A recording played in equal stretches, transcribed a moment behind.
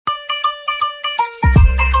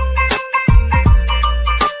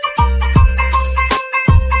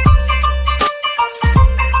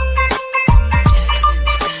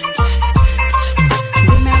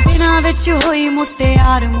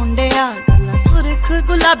यार मुंडिया गल्लां सुरख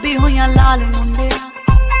गुलाबी होइयां लाल मुंडिया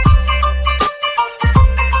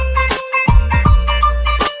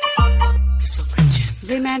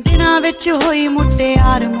वे मैं दिनां विच होई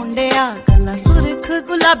मुटियार मुंडिया गल्लां सुरख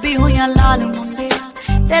गुलाबी होइयां लाल मुंडिया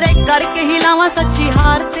तेरे करके ही लावां सच्ची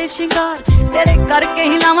हार ते शिंगार तेरे करके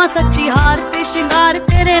ही लावां सच्ची हार ते शिंगार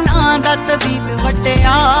तेरे नां दा तबीब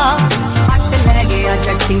वड्डिया हट लै गया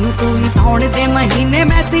चट्टी नूं तू ही सौण दे महीने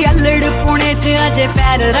मैं सी अल्लड़ पुणे च अजे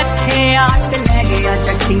पैर रखे हट लै गया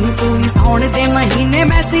चट्टी नूं तू ही सौण दे महीने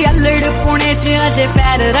मैं सी अल्लड़ पुणे च अजे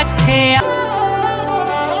पैर रखे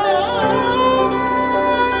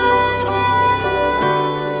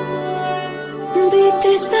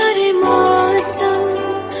बीते सारे मौसम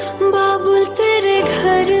बाबुल तेरे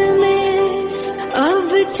घर में अब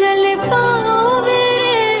चले पाओ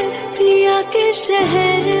मेरे पिया के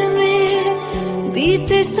शहर में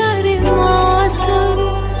बीते सारे मौसम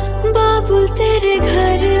बाबुल तेरे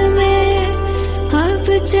घर में अब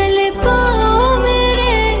चले पाओ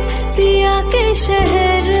मेरे पिया के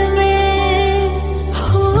शहर में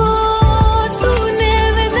हो तूने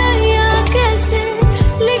विदाइयां कैसे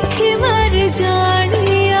लिखी मर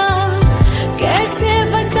जानिया कैसे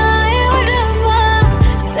बताए और रवा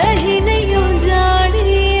सही नहीं हो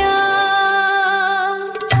जानिया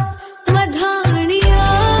मधानिया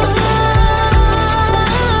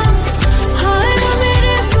हाय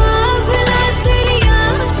मेरे बाबला तेरिया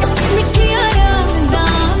मिठिया यादा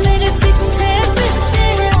मेरे पीछे पीछे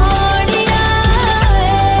आड़िया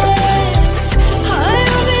हाय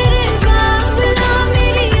मेरे बाबला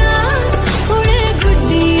मेरिया उड़े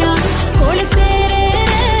गुड्डिया उड़ तेरे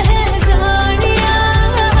जानिया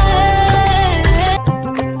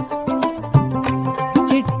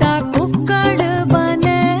चिट्टा कुक्कड़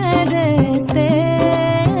बने रहते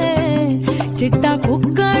चिट्टा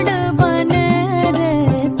कुक्कड़ बने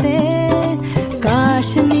रहते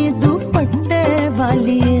काशनी दुपट्टे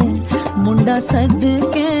वाली मुंडा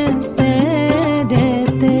सदके पे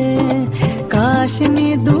रहते काशनी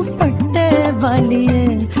दुपट्टे वाली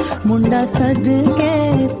मुंडा सदके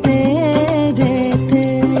पे रहते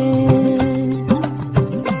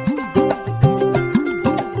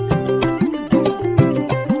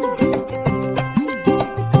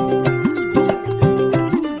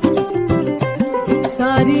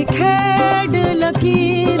सारी खेड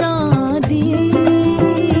लकीरां दी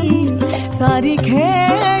सारी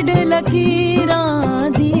खेड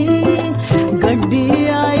लकीरां दी गड्डी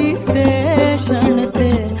आई स्टेशन ते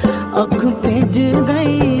अख भिज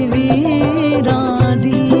गई वीरां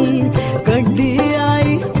दी गड्डी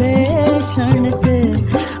आई स्टेशन ते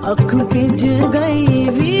अख भिज गई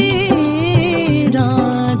वीरां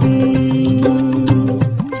दी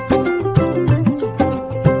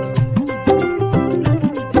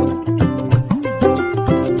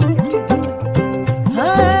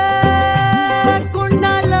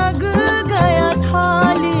कुंडा लग गया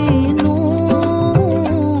थाली नूं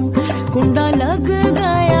कुंडा लग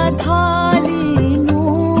गया थाली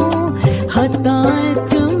नूं हत्थां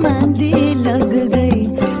च मेहंदी लग गई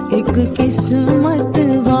एक किस्मत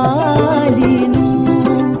वाली नूं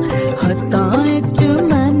हत्थां च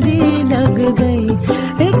मेहंदी लग गई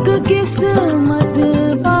एक किस्मत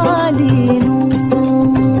वाली नूं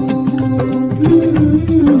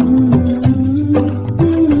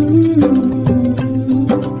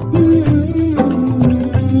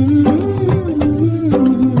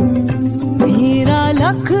हीरा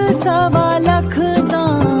लख सवा लख दा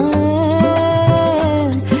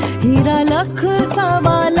हीरा लख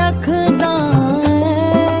सवा लख दा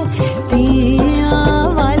तियां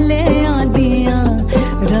वाले आदियां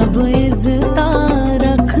रब इज्जता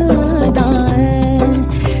रखदा है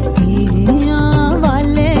तियां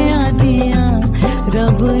वाले आदियां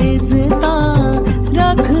रब इज्जता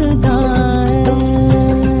रखदा है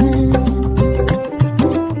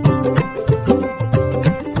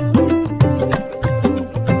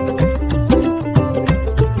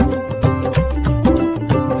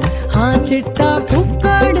हाँ चिट्टा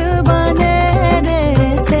कुक्कड़ बने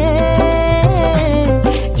रहते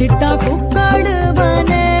चिट्टा कुक्कड़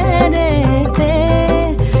बने रहते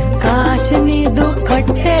काशनी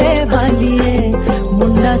दुपट्टे वाली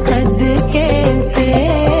मुंडा सदके पे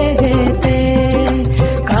रहते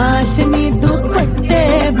काशनी दुपट्टे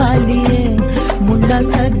वाली मुंडा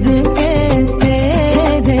सदके